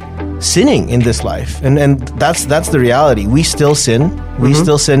sinning in this life, and that's the reality. We still sin. We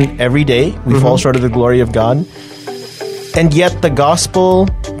still sin every day. We fall short of the glory of God. And yet the gospel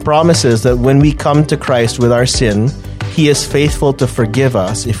promises that when we come to Christ with our sin, He is faithful to forgive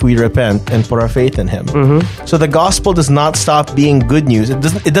us if we repent and put our faith in Him. So the gospel does not stop being good news.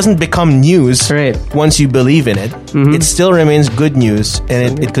 It doesn't become news once you believe in it. It still remains good news,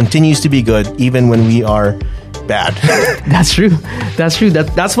 and it continues to be good even when we are bad. That's true. That's true.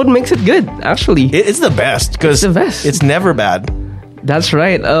 That's what makes it good, actually. It's the best because it's never bad. That's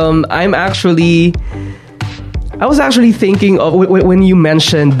right. I was actually thinking of when you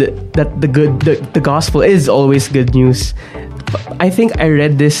mentioned that the gospel is always good news. I think I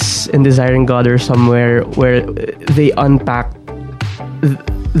read this in Desiring God or somewhere where they unpack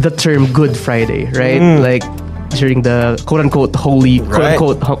the term Good Friday, right? Like during the quote unquote holy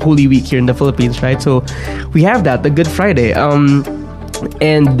week here in the Philippines, right? So we have that, the Good Friday,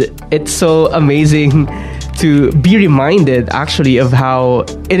 and it's so amazing to be reminded actually of how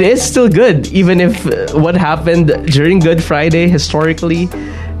it is still good, even if what happened during Good Friday historically,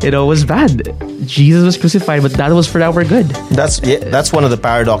 was bad. Jesus was crucified, but that was for our good. That's one of the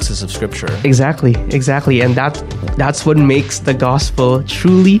paradoxes of Scripture. Exactly, and that's what makes the gospel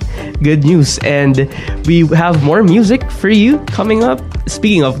truly good news. And we have more music for you coming up.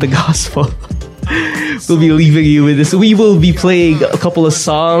 Speaking of the gospel, we'll be leaving you with this. We will be playing a couple of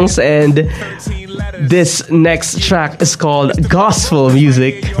songs, and this next track is called Gospel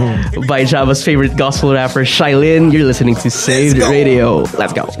Music by Java's favorite gospel rapper, Shylin. You're listening to Saved Radio.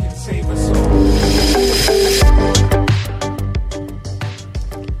 Let's go.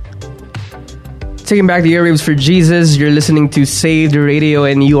 Taking back the airwaves for Jesus. You're listening to Saved Radio,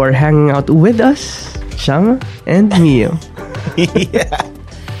 and you are hanging out with us, Java and Mio. Yeah.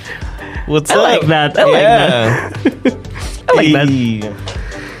 What's I like that. I like that.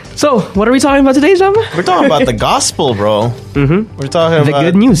 So, what are we talking about today, Jama? We're talking about the gospel, bro. We're talking about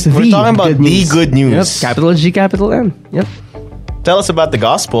the good news. We're talking about the good news. Yep. Capital G, capital N. Yep. Tell us about the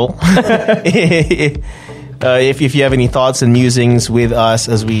gospel. If you have any thoughts and musings with us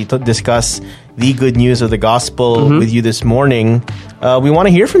as we discuss the good news of the gospel with you this morning, we want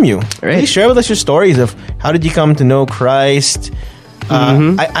to hear from you. Right. Please share with us your stories of how did you come to know Christ.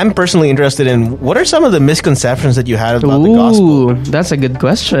 I'm personally interested in what are some of the misconceptions that you had about the gospel. That's a good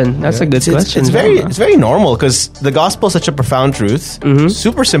question. That's a good question. It's very normal because the gospel is such a profound truth,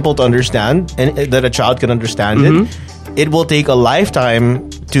 super simple to understand, and that a child can understand it. It will take a lifetime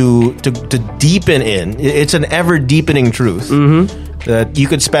to deepen in. It's an ever deepening truth that you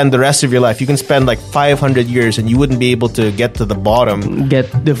could spend the rest of your life. You can spend like 500 years and you wouldn't be able to get to the bottom. Get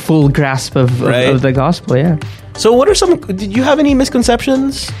the full grasp of the gospel, yeah. So what are did you have any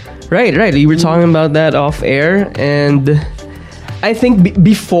misconceptions? Right. We were talking about that off air, and I think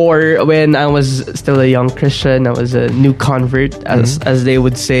before, when I was still a young Christian, I was a new convert, as they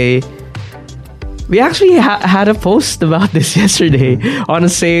would say. We actually had a post about this yesterday on a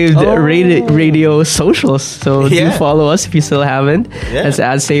Saved Radio socials. So do follow us if you still haven't. That's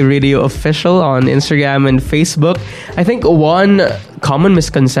at Saved Radio Official on Instagram and Facebook. I think one common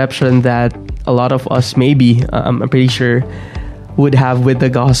misconception that a lot of us maybe, I'm pretty sure, would have with the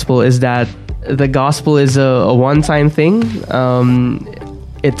gospel is that the gospel is a one-time thing.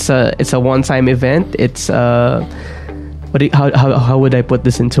 It's a one-time event. It's how would I put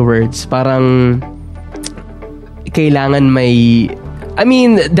this into words? Parang kailangan may, I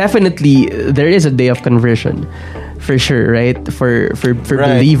mean, definitely there is a day of conversion for sure, right? For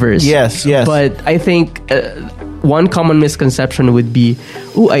believers. Yes. But I think one common misconception would be,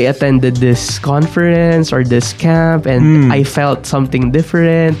 I attended this conference or this camp and I felt something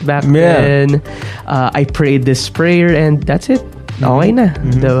different back then. I prayed this prayer and that's it. Okay na.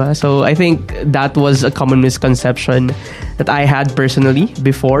 Diba? So I think that was a common misconception that I had personally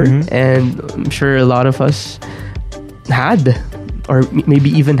before, and I'm sure a lot of us had, or maybe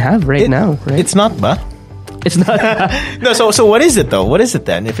even have now. Right? It's not, ba? It's not. No. So what is it though? What is it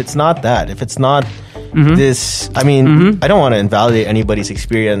then? If it's not that, if it's not this, I mean, I don't want to invalidate anybody's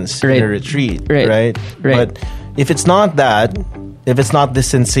experience in a retreat, right? But if it's not that, this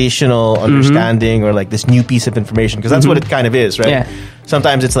sensational understanding or like this new piece of information, because that's what it kind of is, right? Yeah.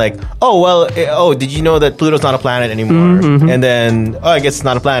 Sometimes it's like, did you know that Pluto's not a planet anymore? And then, I guess it's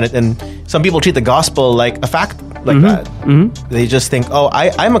not a planet. And some people treat the gospel like a fact like that. They just think,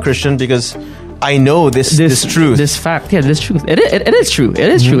 I'm a Christian because I know this truth. This fact. Yeah, this truth. It is true. It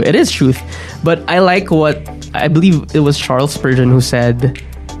is true. It is truth. But I like what, I believe it was Charles Spurgeon who said,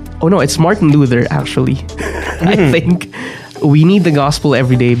 oh no, it's Martin Luther actually. I think we need the gospel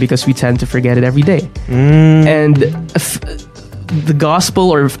every day because we tend to forget it every day. And the gospel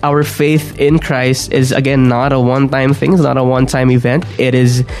or our faith in Christ is, again, not a one-time thing. It's not a one-time event. It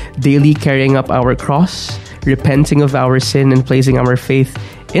is daily carrying up our cross, repenting of our sin, and placing our faith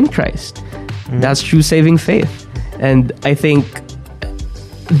in Christ. That's true saving faith. And I think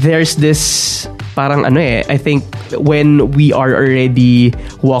there's this parang I think when we are already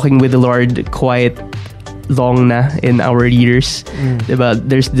walking with the Lord quite long na in our years, diba,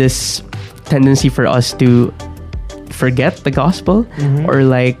 there's this tendency for us to forget the gospel or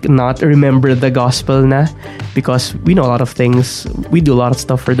like not remember the gospel na, because we know a lot of things, we do a lot of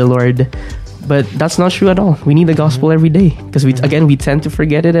stuff for the Lord, but that's not true at all. We need the gospel every day because we tend to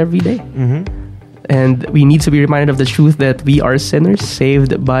forget it every day. And we need to be reminded of the truth that we are sinners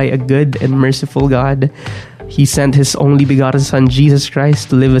saved by a good and merciful God. He sent His only begotten Son, Jesus Christ,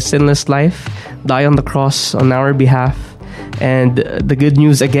 to live a sinless life, die on the cross on our behalf. And the good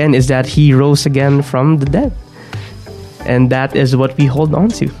news again is that He rose again from the dead. And that is what we hold on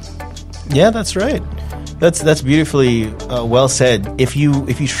to. Yeah, that's right. That's beautifully well said. If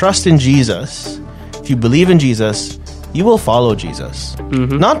you trust in Jesus, if you believe in Jesus, you will follow Jesus.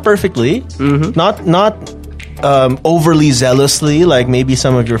 Not perfectly, not overly zealously like maybe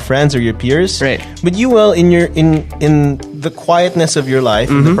some of your friends or your peers, right? But you will in the quietness of your life,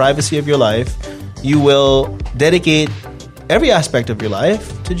 in the privacy of your life, you will dedicate every aspect of your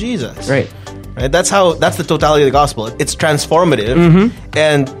life to Jesus. Right. That's the totality of the gospel. It's transformative,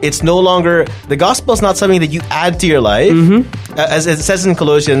 and it's no longer, the gospel is not something that you add to your life. As it says in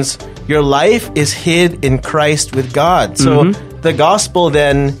Colossians, your life is hid in Christ with God. So the gospel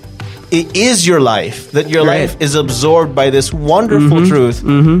then, it is your life, that your life is absorbed by this wonderful truth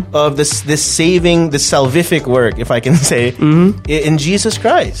of this saving, this salvific work, if I can say, in Jesus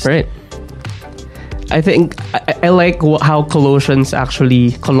Christ. Right. I think I like how Colossians, because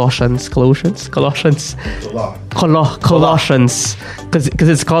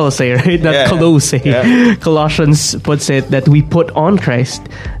it's Colossae, right? Not Colossae. Yeah. Colossians puts it that we put on Christ.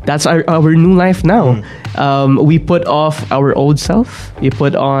 That's our new life now. We put off our old self. We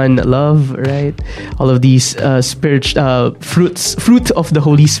put on love, right? All of these fruit of the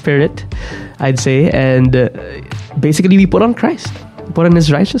Holy Spirit, I'd say, and basically we put on Christ. Put on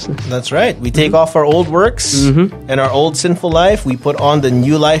His righteousness. That's right. We take off our old works and our old sinful life. We put on the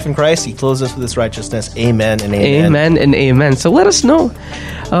new life in Christ. He clothes us with His righteousness. Amen and amen. Amen and amen. So let us know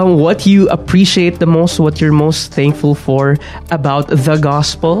what you appreciate the most, what you're most thankful for about the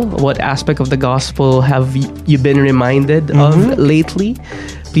gospel. What aspect of the gospel have you been reminded of lately?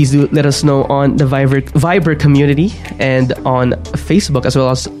 Please do let us know on the Viber community and on Facebook, as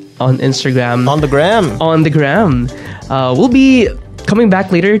well as on Instagram. On the gram. We'll be coming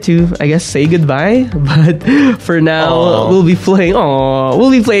back later to, I guess, say goodbye. But for now, we'll be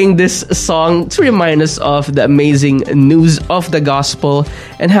playing this song to remind us of the amazing news of the gospel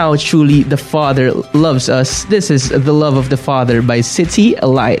and how truly the Father loves us. This is The Love of the Father by City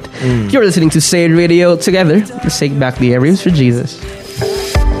Light. You're listening to Say It Radio. Together, let's take back the airwaves for Jesus.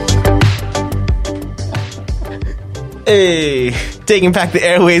 Hey, taking back the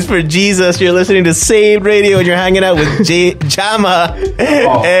airways for Jesus. You're listening to Saved Radio, and you're hanging out with Jama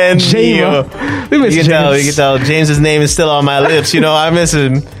and Neo. You can tell James's name is still on my lips. You know, I miss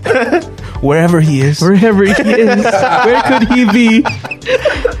him. Wherever he is. Where could he be?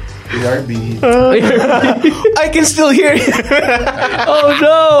 BRB. I can still hear you. Oh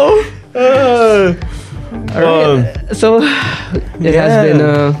no. All right. So it has been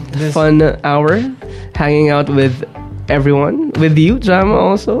a fun hour hanging out with everyone, with you, Jama,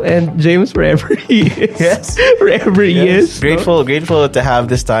 also, and James, wherever he is. Yes. Wherever he is. Grateful to have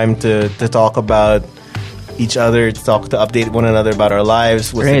this time to talk about each other, to update one another about our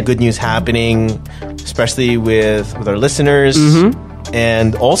lives, with the good news happening, especially with our listeners.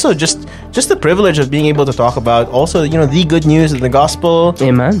 And also just the privilege of being able to talk about also, the good news of the gospel.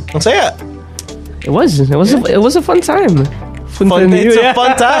 Amen. So yeah. It was a fun time. It's a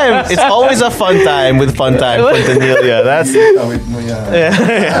fun time. It's always a fun time with Fun Time Fontanilla. That's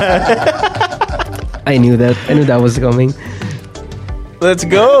I knew that was coming. Let's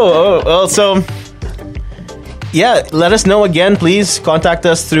go. So yeah, let us know again, please. Contact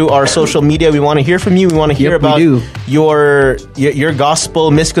us through our social media. We want to hear from you. We want to hear Yep, we about do. your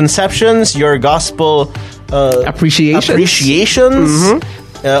gospel misconceptions, your gospel Appreciations. appreciations.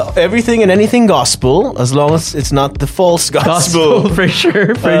 Everything and anything gospel, as long as it's not the false gospel. For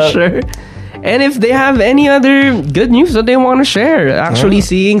sure, for sure. And if they have any other good news that they want to share, actually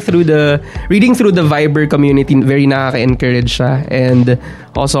reading through the Viber community, very nakaka-encourage siya. And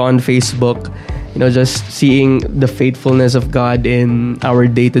also on Facebook, just seeing the faithfulness of God in our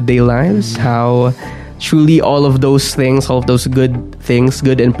day-to-day lives, how truly all of those things, all of those good things,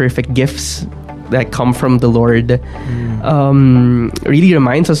 good and perfect gifts that come from the Lord, really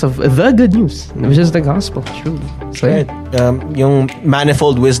reminds us of the good news, which is the gospel, truly. So, Yung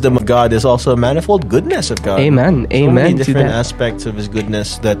manifold wisdom of God is also a manifold goodness of God. Amen. So Amen many to different that. aspects of His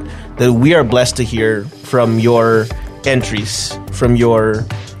goodness that we are blessed to hear from your entries, from your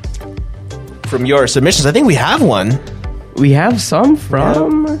submissions. I think we have one. We have some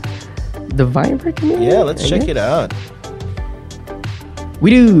from the Viber community. Yeah, let's check it out.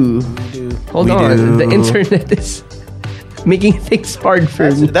 We do. Hold on. The internet is making things hard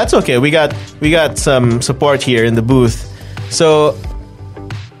for me. That's okay. We got some support here in the booth. So,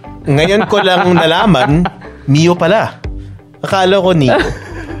 ngayon ko lang nalaman, Mio pala. Akala ko Neo.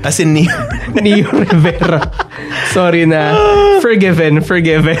 As in Neo. Neo Rivera. Sorry na. Forgiven.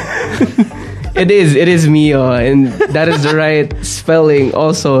 It is Mio, and that is the right spelling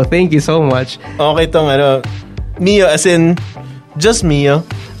also. Thank you so much. Okay tong Mio as in just Mio.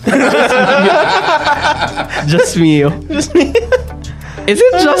 Just Mio. Just Mio. Is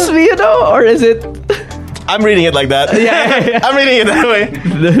it just Mio though? Or is it... I'm reading it like that. Yeah. I'm reading it that way.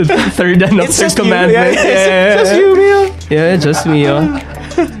 The third and It's third just you. commandment. Yeah, it's just you, Mio. Yeah, just Mio.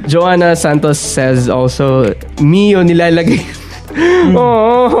 Joanna Santos says also, Mio nilalagay...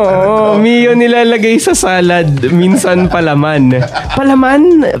 Oh, Mio nilalagay sa salad. Minsan palaman.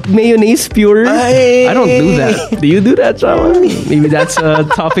 Palaman? Mayonnaise pure? Ay. I don't do that. Do you do that, Chama? Maybe that's a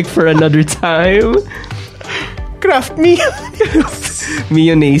topic for another time. Craft Mio.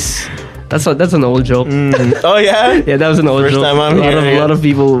 Mayonnaise. That's an old joke. Oh yeah? Yeah, that was an old First joke. time I'm a hearing it. lot of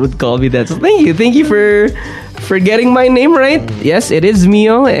people would call me that. So thank you for getting my name right. Yes, it is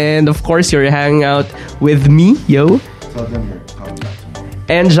Mio, and of course you're hanging out with me, yo.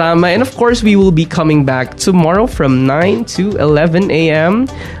 And Jama, and of course we will be coming back tomorrow from 9 to 11 a.m.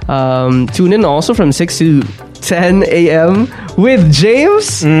 Tune in also from 6 to 10 a.m. with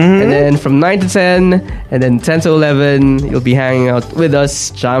James, and then from 9 to 10, and then 10 to 11 you'll be hanging out with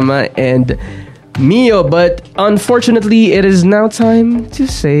us, Jama and Mio. But unfortunately, it is now time to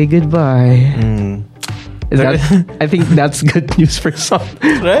say goodbye. I think that's good news for some.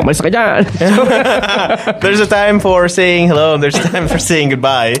 Right? Umalis ka dyan. There's a time for saying hello and there's a time for saying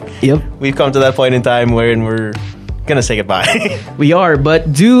goodbye. Yep. We've come to that point in time wherein we're gonna say goodbye. We are,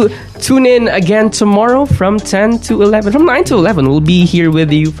 but do tune in again tomorrow from 10 to 11. From 9 to 11. We'll be here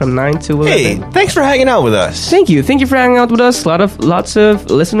with you from 9 to 11. Hey, thanks for hanging out with us. Thank you for hanging out with us. Lots of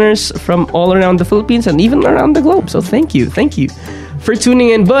listeners from all around the Philippines and even around the globe. So thank you for tuning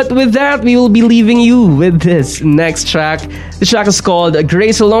in. But with that, we will be leaving you with this next track. The track is called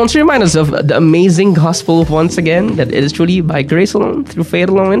Grace Alone, to remind us of the amazing gospel once again, that it is truly by grace alone, through faith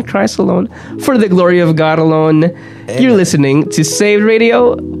alone, in Christ alone, for the glory of God alone. You're listening to Saved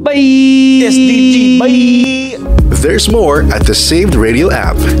Radio. Bye! SDG, bye! There's more at the Saved Radio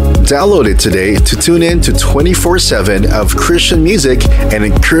app. Download it today to tune in to 24/7 of Christian music and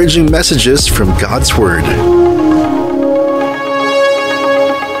encouraging messages from God's Word.